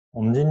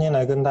我们今天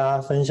来跟大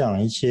家分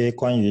享一些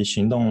关于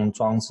行动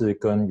装置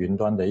跟云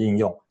端的应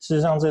用。事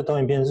实上，这个投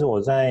影片是我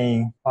在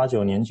8、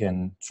9年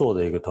前做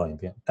的一个投影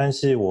片，但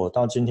是我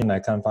到今天来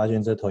看，发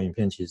现这投影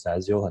片其实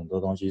还是有很多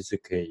东西是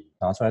可以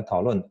拿出来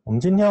讨论的。我们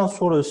今天要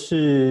说的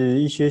是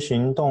一些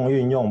行动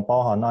运用，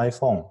包含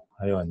iPhone、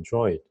还有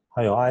Android、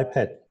还有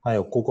iPad、还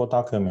有 Google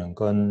Document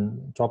跟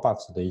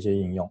Dropbox 的一些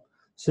应用。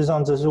事实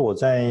上，这是我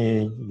在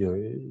有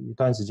一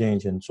段时间以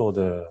前做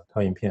的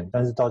投影片，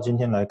但是到今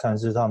天来看，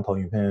事实上投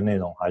影片的内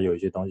容还有一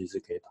些东西是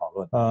可以讨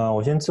论。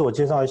我先自我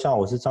介绍一下，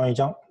我是张一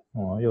江，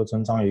又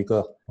称张一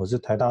个，我是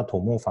台大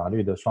土木法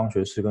律的双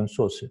学士跟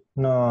硕士。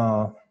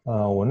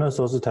我那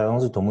时候是台中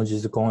市土木技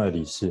师公会的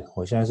理事，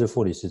我现在是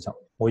副理事长。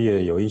我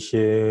也有一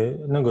些，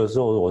那个时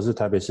候我是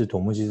台北市土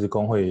木技师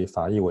公会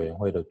法艺委员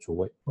会的主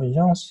委，我好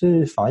像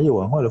是法艺委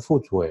员会的副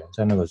主委，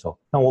在那个时候。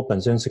那我本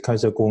身是开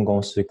设顾问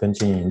公司跟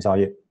经营营造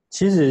业。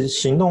其实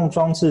行动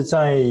装置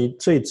在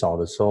最早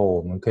的时候，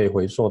我们可以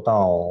回溯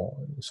到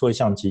数位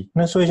相机。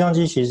那数位相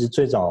机其实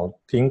最早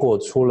苹果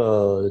出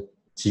了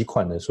几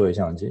款的数位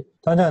相机，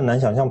大家很难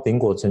想象苹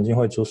果曾经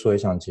会出数位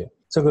相机。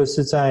这个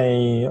是在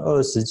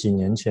20几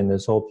年前的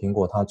时候，苹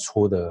果它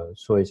出的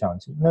数位相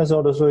机。那时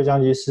候的数位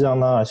相机事实上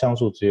它的像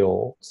素只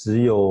有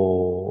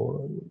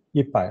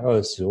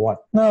120万。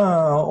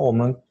那我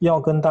们要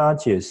跟大家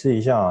解释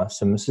一下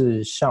什么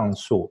是像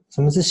素。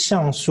什么是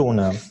像素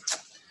呢？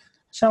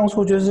像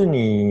素就是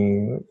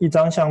你一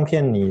张相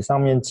片，你上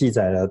面记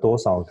载了多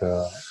少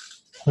个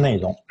内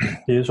容。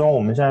比如说我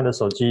们现在的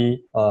手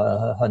机，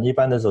很一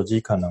般的手机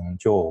可能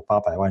就有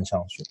800万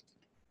像素，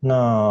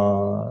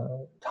那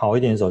好一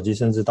点手机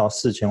甚至到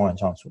4000万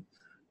像素。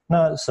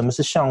那什么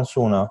是像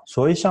素呢？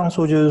所谓像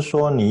素就是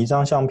说你一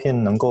张相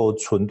片能够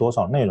存多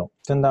少内容。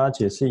跟大家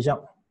解释一下，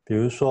比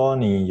如说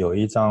你有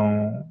一张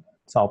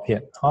照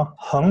片，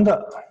横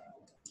的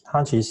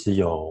它其实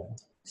有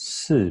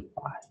400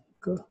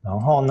个，然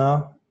后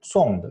呢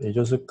纵的也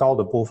就是高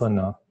的部分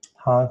呢，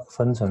它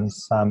分成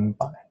300。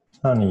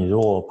那你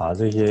如果把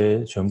这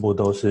些全部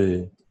都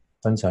是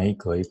分成一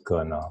格一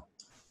格呢，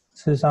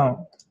事实上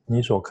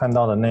你所看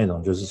到的内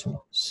容就是什么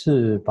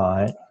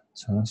？400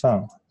乘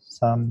上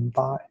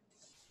300。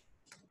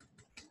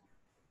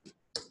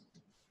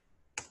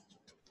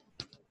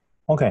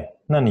OK，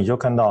 那你就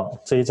看到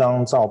这一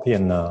张照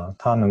片呢，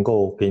它能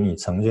够给你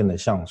呈现的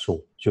像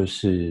素就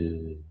是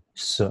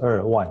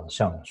12万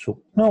像素。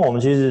那我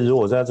们其实如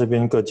果在这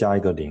边各加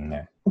一个0呢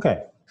 ，OK，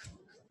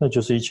 那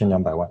就是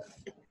1200万。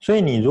所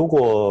以你如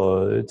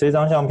果这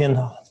张相片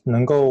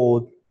能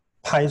够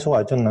拍出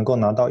来就能够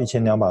拿到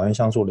1200万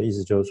像素的意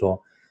思就是说，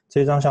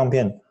这张相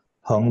片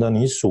横的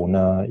你数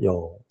呢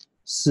有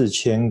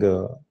4000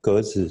个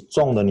格子，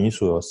纵的你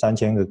数有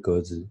3000个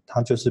格子，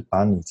它就是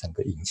把你整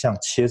个影像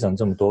切成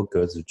这么多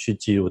格子去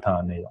记录它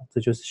的内容，这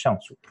就是像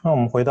素。那我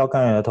们回到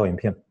刚才的投影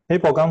片，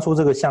 Apple 刚出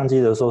这个相机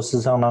的时候，事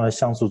实上它的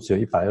像素只有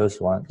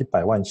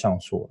100万像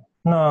素。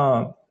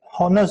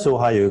那时候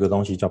还有一个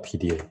东西叫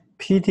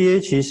PDA。PDA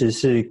其实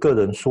是个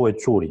人数位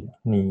助理，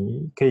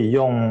你可以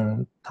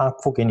用它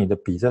付给你的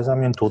笔在上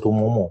面涂涂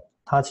抹抹。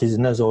它其实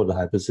那时候的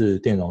还不是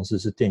电容式，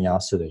是电压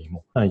式的萤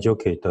幕，那你就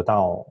可以得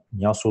到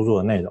你要输入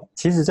的内容。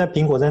其实在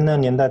苹果在那个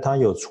年代，它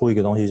有出一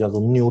个东西叫做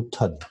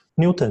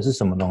Newton。Newton 是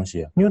什么东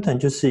西啊？ Newton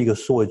就是一个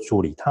数位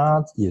助理，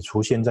它也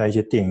出现在一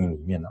些电影里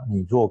面。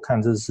你如果看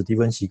这是史蒂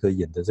芬席格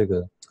演的这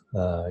个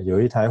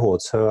有一台火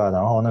车啊，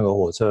然后那个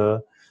火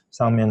车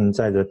上面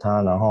载着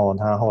他，然后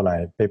他后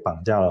来被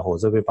绑架了，火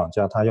车被绑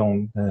架，他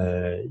用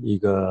一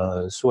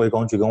个数位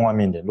工具跟外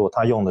面联络，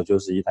他用的就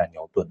是一台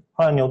牛顿。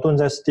后来牛顿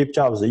在 Steve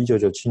Jobs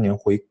 1997年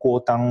回国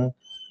当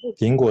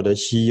苹果的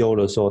CEO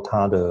的时候，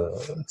他的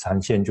产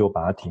线就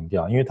把它停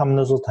掉，因为他们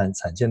那时候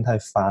产线太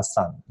发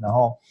散，然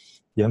后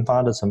研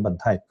发的成本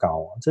太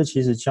高。这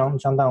其实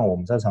相当我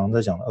们常常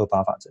在讲的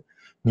28法则，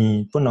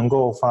你不能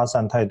够发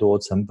散太多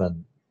成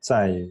本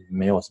在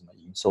没有什么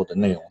营收的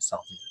内容上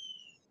面。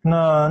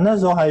那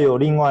时候还有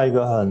另外一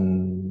个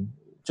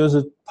就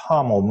是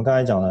Palm， 我们刚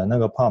才讲的那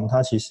个 Palm，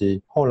 它其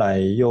实后来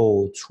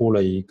又出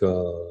了一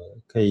个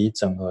可以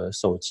整合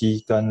手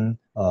机跟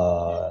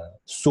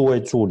数位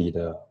助理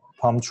的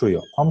Palm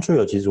Trio。Palm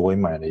Trio 其实我也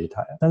买了一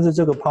台，但是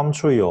这个 Palm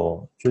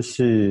Trio 就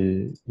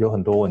是有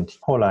很多问题。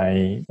后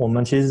来我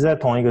们其实在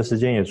同一个时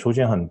间也出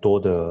现很多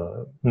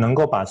的能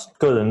够把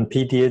个人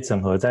PDA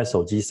整合在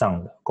手机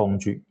上的工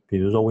具。比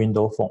如说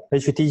Windows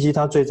Phone，HTC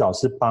它最早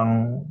是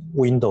帮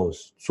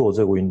Windows 做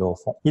这个 Windows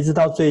Phone， 一直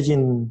到最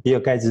近比尔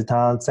盖茨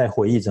他在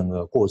回忆整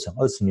个过程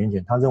，20年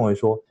前他认为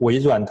说微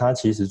软它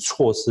其实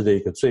错失了一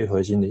个最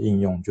核心的应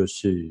用，就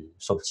是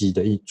手机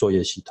的作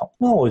业系统。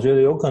那我觉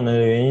得有可能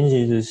的原因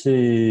其实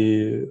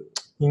是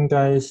应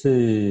该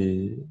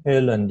是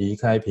Alan 离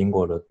开苹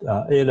果的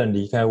Alan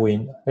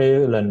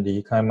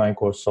离开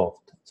Microsoft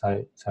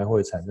才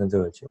会产生这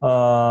个结果。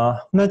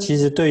那其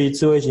实对于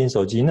智慧型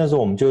手机，那时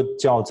候我们就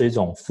叫这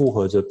种复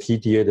合着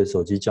PDA 的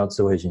手机叫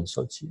智慧型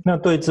手机。那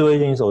对智慧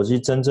型手机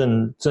真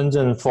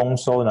正丰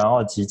收然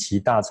后极其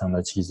大成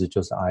的其实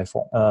就是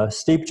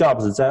iPhone。Steve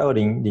Jobs 在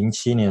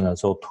2007年的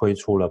时候推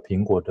出了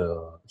苹果的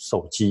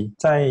手机，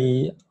在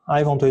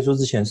iPhone 推出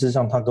之前，事实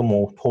上他跟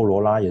摩托罗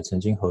拉也曾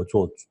经合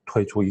作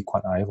推出一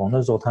款 iPhone，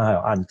 那时候他还有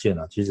按键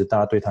啊，其实大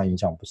家对他印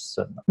象不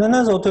深啊。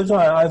那时候推出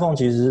来的 iPhone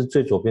其实是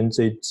最左边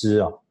这一支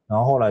啊，然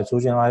后后来出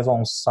现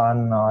iPhone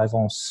 3啊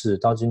iPhone 4，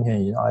到今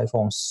天已经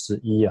iPhone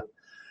 11啊。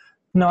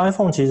那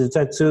iPhone 其实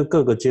在这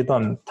各个阶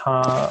段，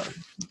它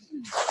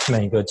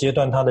每个阶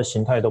段它的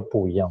形态都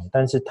不一样，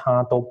但是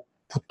它都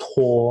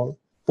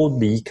不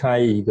离开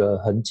一个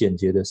很简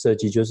洁的设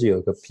计，就是有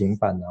一个平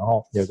板，然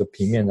后有一个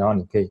平面，然后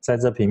你可以在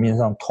这平面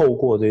上透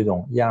过这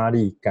种压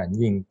力感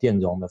应电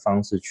容的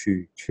方式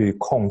去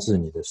控制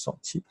你的手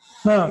机。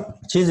那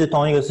其实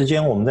同一个时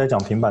间我们在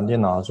讲平板电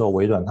脑的时候，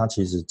微软它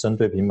其实针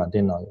对平板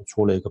电脑有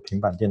出了一个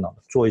平板电脑的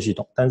作业系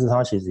统，但是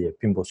它其实也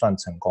并不算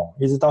成功，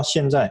一直到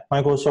现在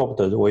Microsoft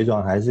的微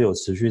软还是有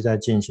持续在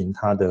进行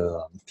它的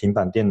平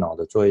板电脑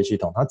的作业系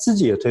统，它自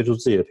己也推出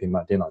自己的平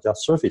板电脑叫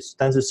Surface，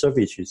 但是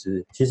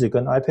Surface 其实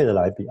跟 iPad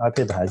来比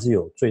iPad 还是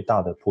有最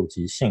大的普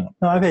及性。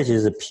那 iPad 其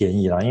实便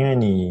宜啦，因为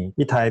你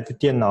一台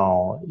电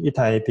脑一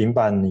台平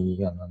板你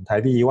可能台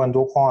币1万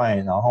多块，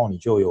然后你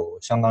就有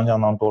相当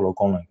多的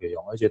功能可以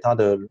用，而且它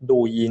的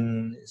录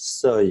音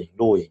摄影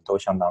录影都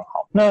相当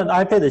好。那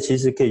iPad 其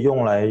实可以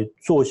用来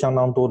做相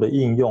当多的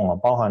应用啊，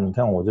包含你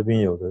看我这边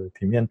有的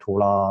平面图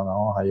啦，然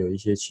后还有一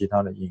些其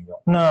他的应用。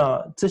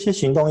那这些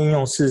行动应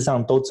用事实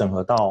上都整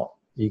合到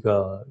一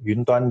个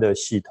云端的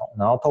系统，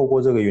然后透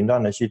过这个云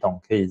端的系统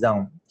可以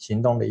让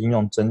行动的应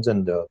用真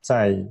正的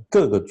在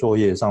各个作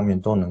业上面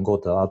都能够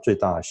得到最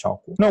大的效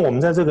果。那我们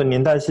在这个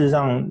年代事实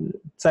上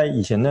在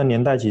以前那个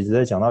年代其实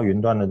在讲到云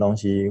端的东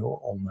西，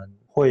我们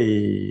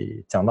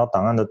会讲到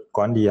档案的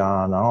管理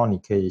啊，然后你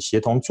可以协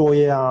同作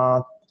业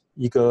啊，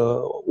一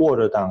个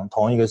Word 档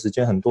同一个时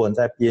间很多人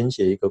在编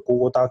写，一个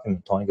Google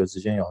Document 同一个时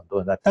间有很多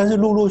人在，但是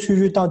陆陆续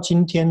续到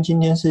今天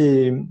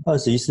是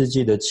21世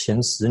纪的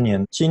前10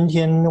年，今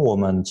天我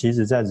们其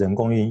实在人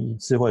工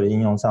智慧的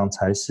应用上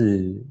才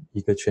是一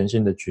个全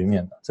新的局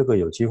面，这个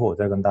有机会我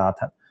再跟大家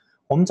谈。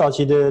我们早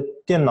期的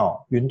电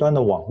脑云端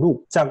的网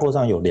路架构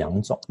上有2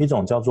种，一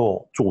种叫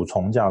做主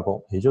从架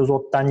构，也就是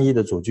说单一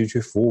的主机去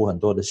服务很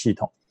多的系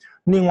统，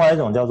另外一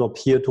种叫做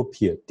peer to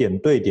peer 点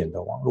对点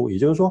的网路，也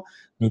就是说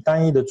你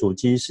单一的主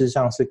机事实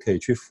上是可以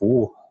去服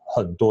务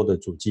很多的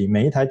主机，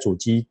每一台主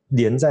机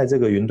连在这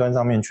个云端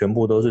上面全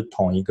部都是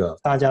同一个，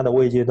大家的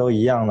位阶都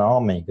一样，然后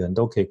每个人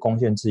都可以贡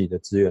献自己的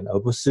资源，而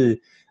不是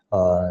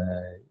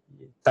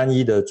单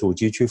一的主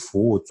机去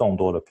服务众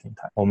多的平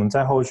台。我们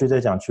在后续在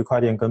讲区块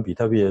链跟比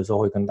特币的时候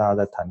会跟大家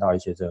再谈到一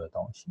些这个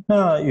东西。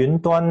那云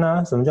端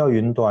呢？什么叫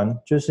云端？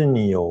就是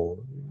你有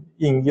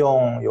应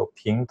用有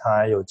平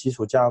台有基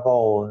础架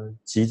构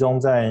集中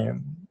在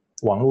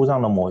网络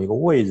上的某一个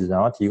位置，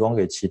然后提供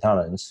给其他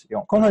人使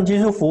用。工程技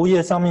术服务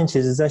业上面，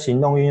其实在行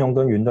动应用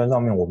跟云端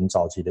上面，我们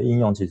早期的应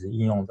用其实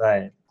应用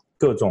在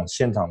各种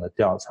现场的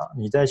调查。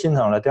你在现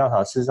场的调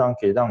查事实上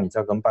可以让你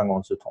在跟办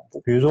公室同步，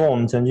比如说我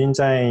们曾经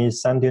在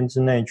3天之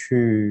内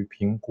去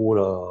评估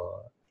了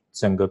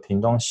整个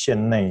屏东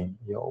县内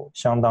有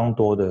相当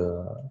多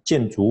的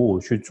建筑物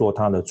去做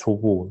它的初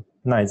步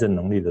耐震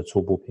能力的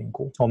初步评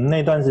估。我们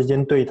那段时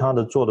间对它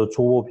的做的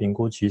初步评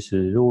估其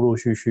实陆陆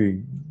续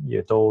续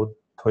也都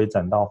推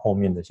展到后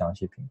面的详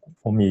细评估。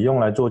我们也用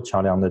来做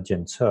桥梁的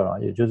检测啦，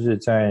也就是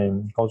在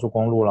高速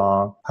公路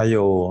啦，还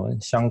有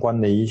相关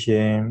的一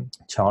些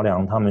桥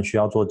梁他们需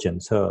要做检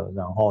测，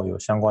然后有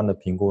相关的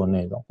评估的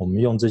内容，我们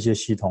用这些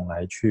系统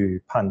来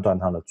去判断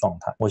它的状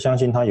态。我相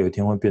信它有一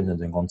天会变成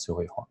人工智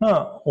慧化。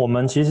那我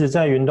们其实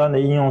在云端的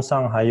应用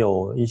上，还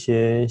有一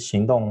些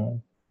行动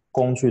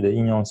工具的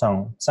应用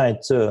上，在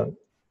这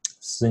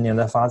10年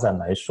的发展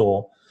来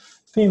说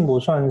并不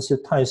算是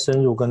太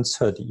深入跟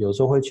彻底，有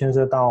时候会牵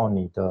涉到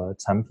你的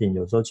产品，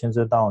有时候牵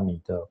涉到你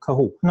的客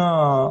户。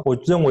那我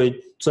认为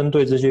针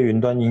对这些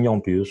云端应用，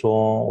比如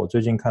说我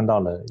最近看到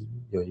了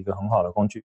有一个很好的工具